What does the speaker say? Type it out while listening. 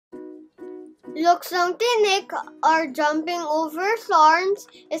Luksong Tinik, or jumping over thorns,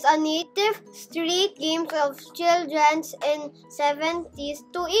 is a native street game of children's in 70s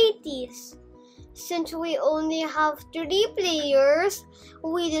to 80s. Since we only have 3 players,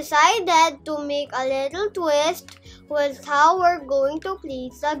 we decided to make a little twist with how we're going to play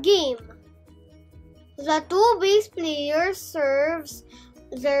the game. The 2 base players serves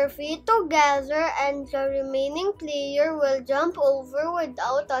their feet together and the remaining player will jump over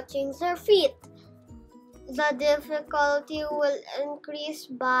without touching their feet. The difficulty will increase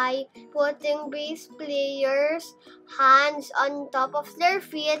by putting base players' hands on top of their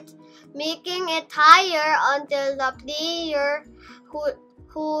feet, making it higher until the player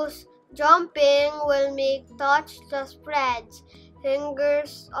who's jumping will touch the spreads,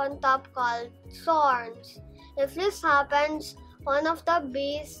 fingers on top called thorns. If this happens, one of the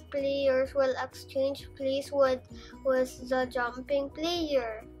base players will exchange place with the jumping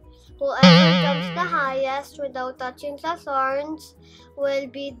player. Whoever jumps the highest without touching the thorns will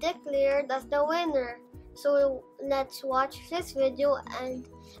be declared as the winner. So let's watch this video and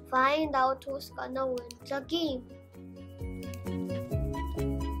find out who's gonna win the game.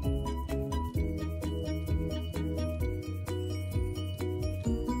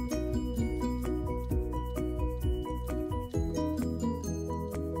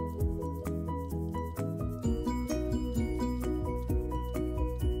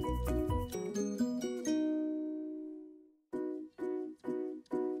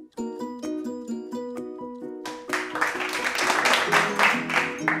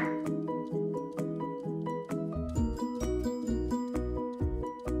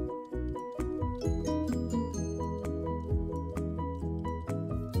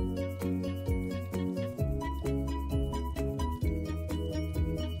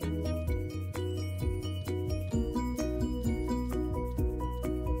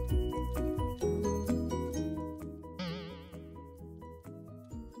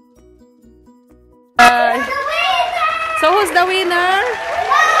 So who's the winner?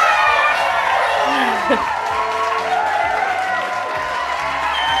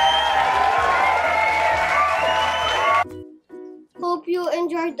 Hope you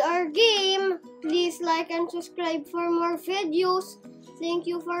enjoyed our game. Please like and subscribe for more videos. Thank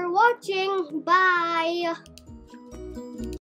you for watching. Bye!